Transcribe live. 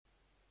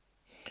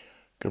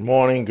Good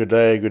morning, good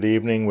day, good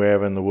evening,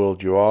 wherever in the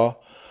world you are.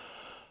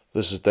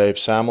 This is Dave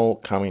Sammel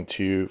coming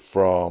to you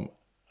from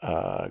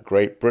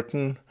Great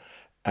Britain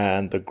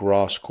and the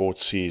grass court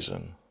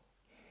season.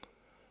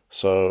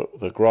 So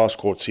the grass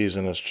court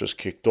season has just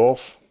kicked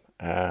off,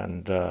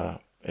 and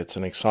it's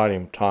an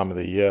exciting time of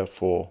the year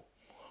for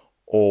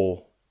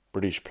all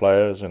British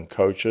players and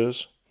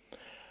coaches,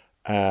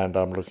 and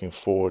I'm looking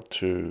forward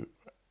to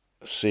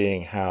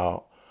seeing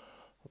how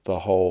the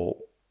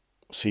whole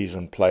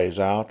season plays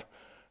out,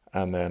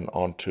 and then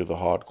on to the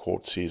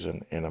hardcourt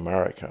season in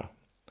America.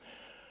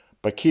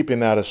 But keeping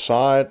that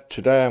aside,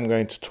 today I'm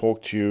going to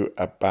talk to you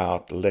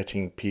about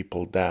letting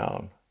people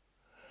down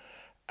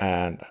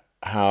and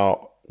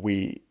how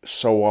we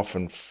so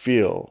often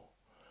feel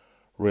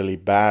really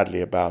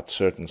badly about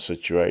certain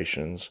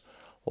situations,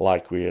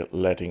 like we're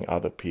letting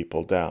other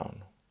people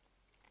down.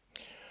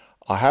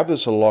 I have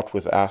this a lot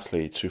with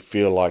athletes who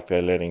feel like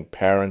they're letting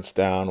parents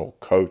down, or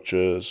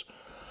coaches,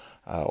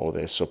 or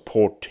their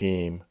support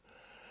team.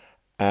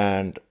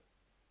 And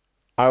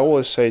I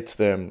always say to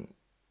them,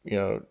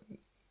 do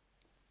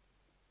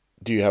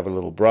you have a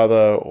little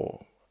brother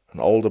or an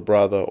older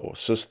brother or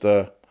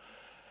sister?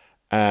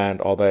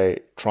 And are they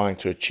trying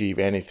to achieve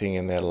anything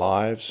in their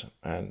lives?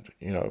 And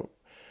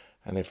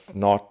if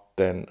not,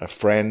 then a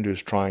friend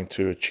who's trying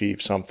to achieve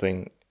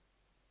something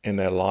in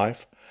their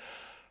life.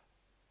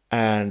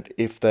 And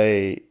if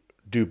they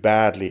do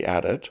badly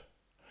at it,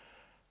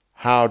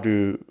 how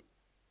do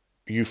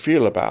you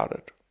feel about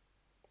it?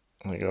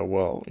 And they go,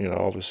 well,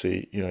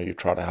 obviously, you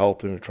try to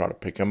help them, you try to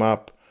pick them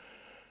up,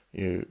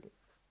 you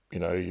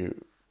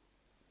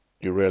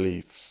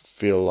really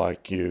feel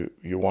like you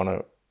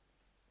want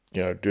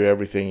to, do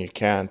everything you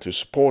can to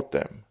support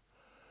them.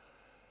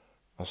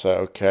 I say,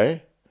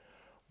 okay,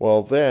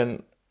 well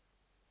then,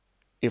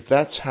 if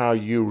that's how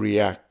you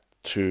react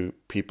to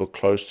people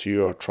close to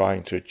you or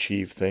trying to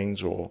achieve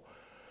things,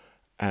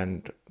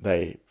 and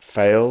they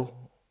fail,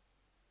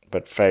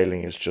 but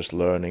failing is just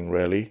learning,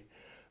 really.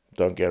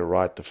 Don't get it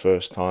right the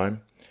first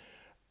time,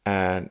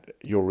 and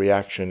your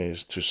reaction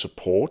is to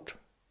support.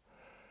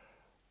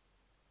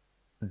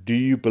 Do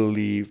you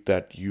believe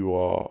that you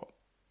are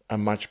a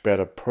much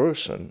better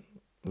person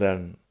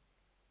than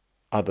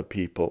other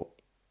people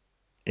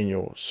in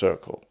your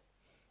circle?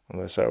 And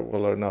they say,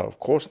 well, no, of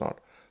course not.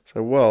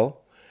 So,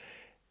 well,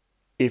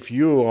 if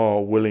you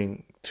are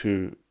willing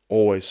to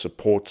always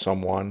support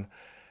someone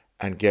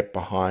and get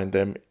behind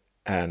them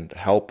and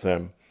help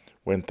them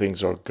when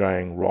things are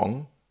going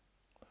wrong,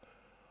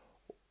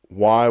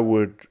 why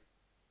would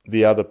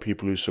the other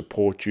people who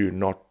support you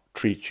not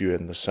treat you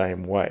in the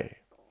same way?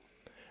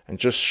 And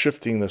just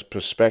shifting this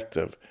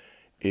perspective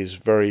is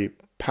very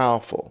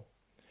powerful,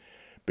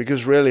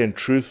 because really and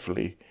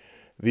truthfully,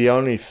 the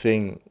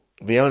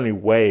only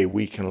way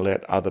we can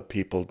let other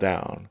people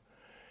down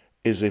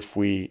is if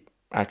we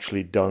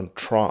actually don't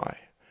try,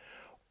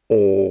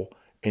 or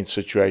in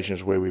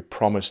situations where we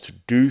promise to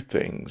do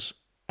things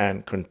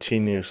and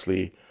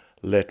continuously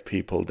let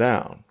people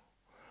down.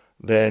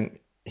 Then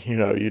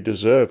you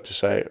deserve to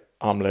say,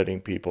 I'm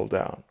letting people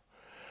down.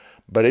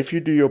 But if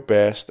you do your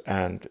best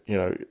and,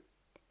 90%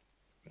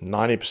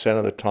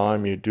 of the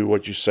time you do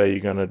what you say you're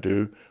going to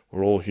do,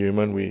 we're all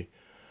human, we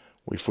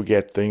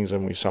forget things,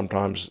 and we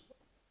sometimes,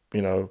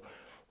 run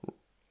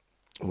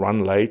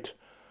late,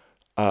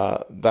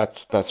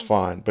 that's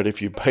fine. But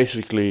if you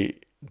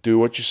basically do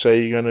what you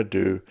say you're going to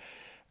do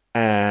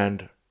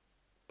and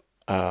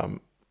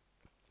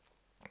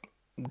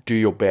do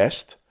your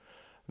best,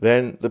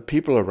 then the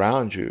people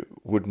around you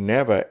would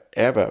never,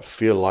 ever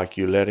feel like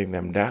you're letting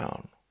them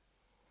down.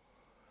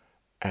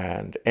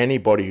 And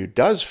anybody who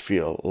does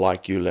feel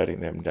like you're letting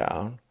them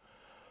down,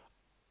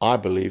 I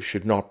believe,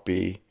 should not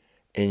be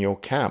in your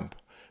camp,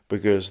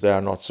 because they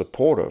are not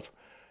supportive.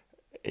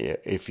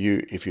 If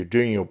you're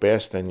doing your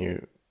best and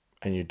you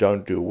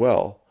don't do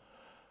well,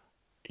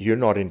 you're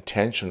not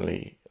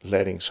intentionally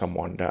letting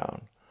someone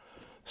down.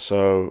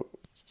 So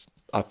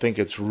I think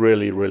it's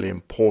really, really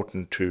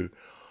important to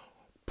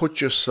put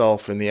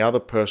yourself in the other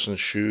person's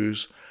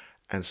shoes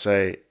and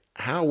say,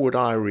 how would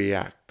I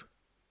react?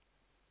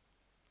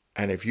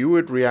 And if you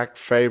would react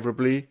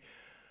favorably,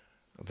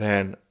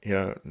 then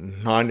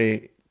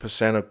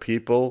 90% of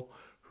people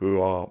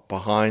who are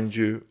behind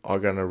you are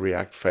going to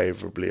react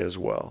favorably as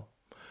well.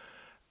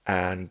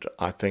 And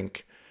I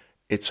think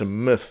it's a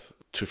myth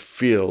to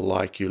feel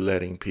like you're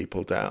letting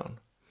people down.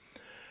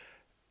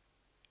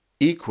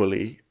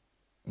 Equally,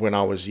 when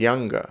I was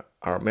younger,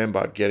 I remember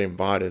I'd get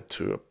invited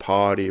to a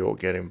party or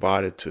get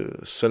invited to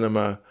a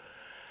cinema,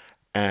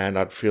 and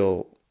I'd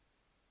feel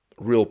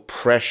real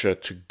pressure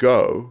to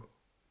go,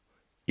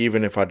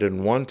 even if I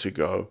didn't want to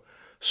go,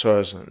 so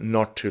as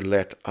not to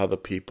let other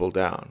people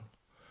down.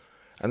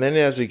 And then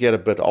as you get a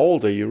bit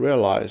older, you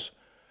realize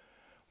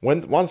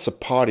once the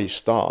party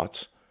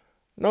starts,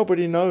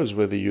 nobody knows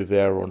whether you're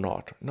there or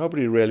not.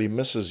 Nobody really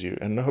misses you,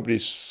 and nobody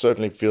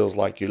certainly feels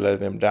like you let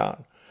them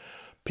down.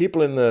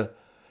 People in the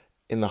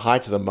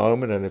height of the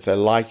moment, and if they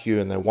like you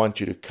and they want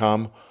you to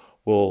come,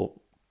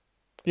 will,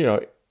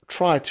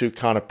 try to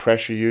kind of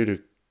pressure you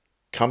to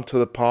come to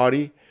the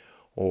party,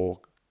 or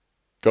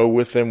go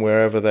with them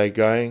wherever they're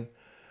going.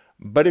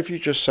 But if you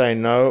just say,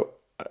 no,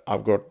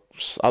 I've got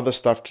other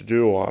stuff to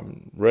do, or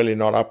I'm really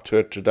not up to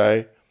it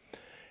today,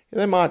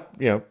 they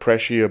might,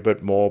 pressure you a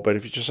bit more. But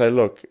if you just say,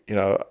 look,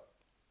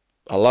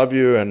 I love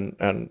you, and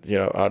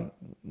I'd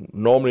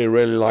normally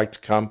really like to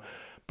come,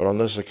 but on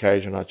this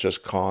occasion I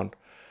just can't.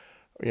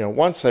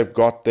 Once they've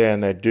got there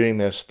and they're doing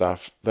their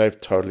stuff,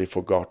 they've totally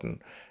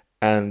forgotten.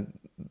 And,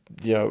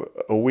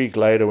 a week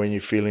later when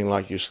you're feeling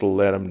like you still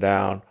let them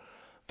down,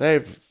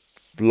 they've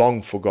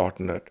long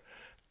forgotten it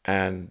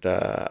and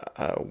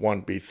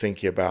won't be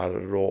thinking about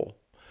it at all.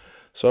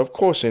 So, of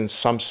course, in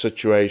some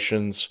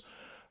situations,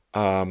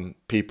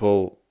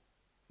 people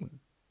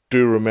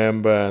do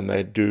remember and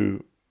they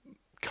do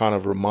kind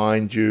of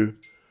remind you.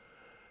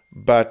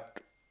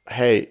 But,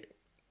 hey,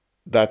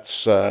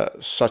 that's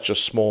such a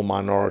small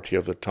minority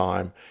of the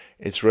time.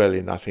 It's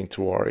really nothing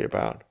to worry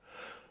about.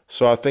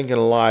 So I think in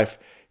life,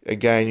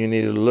 again, you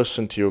need to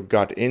listen to your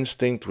gut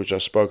instinct, which I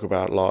spoke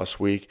about last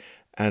week,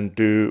 and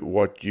do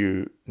what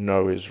you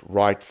know is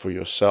right for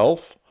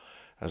yourself,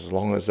 as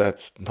long as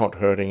that's not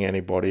hurting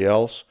anybody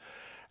else,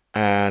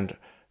 and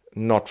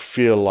not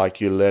feel like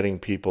you're letting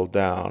people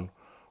down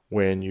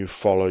when you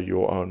follow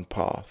your own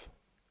path.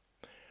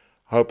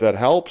 Hope that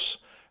helps,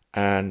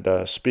 and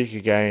speak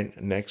again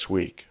next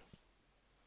week.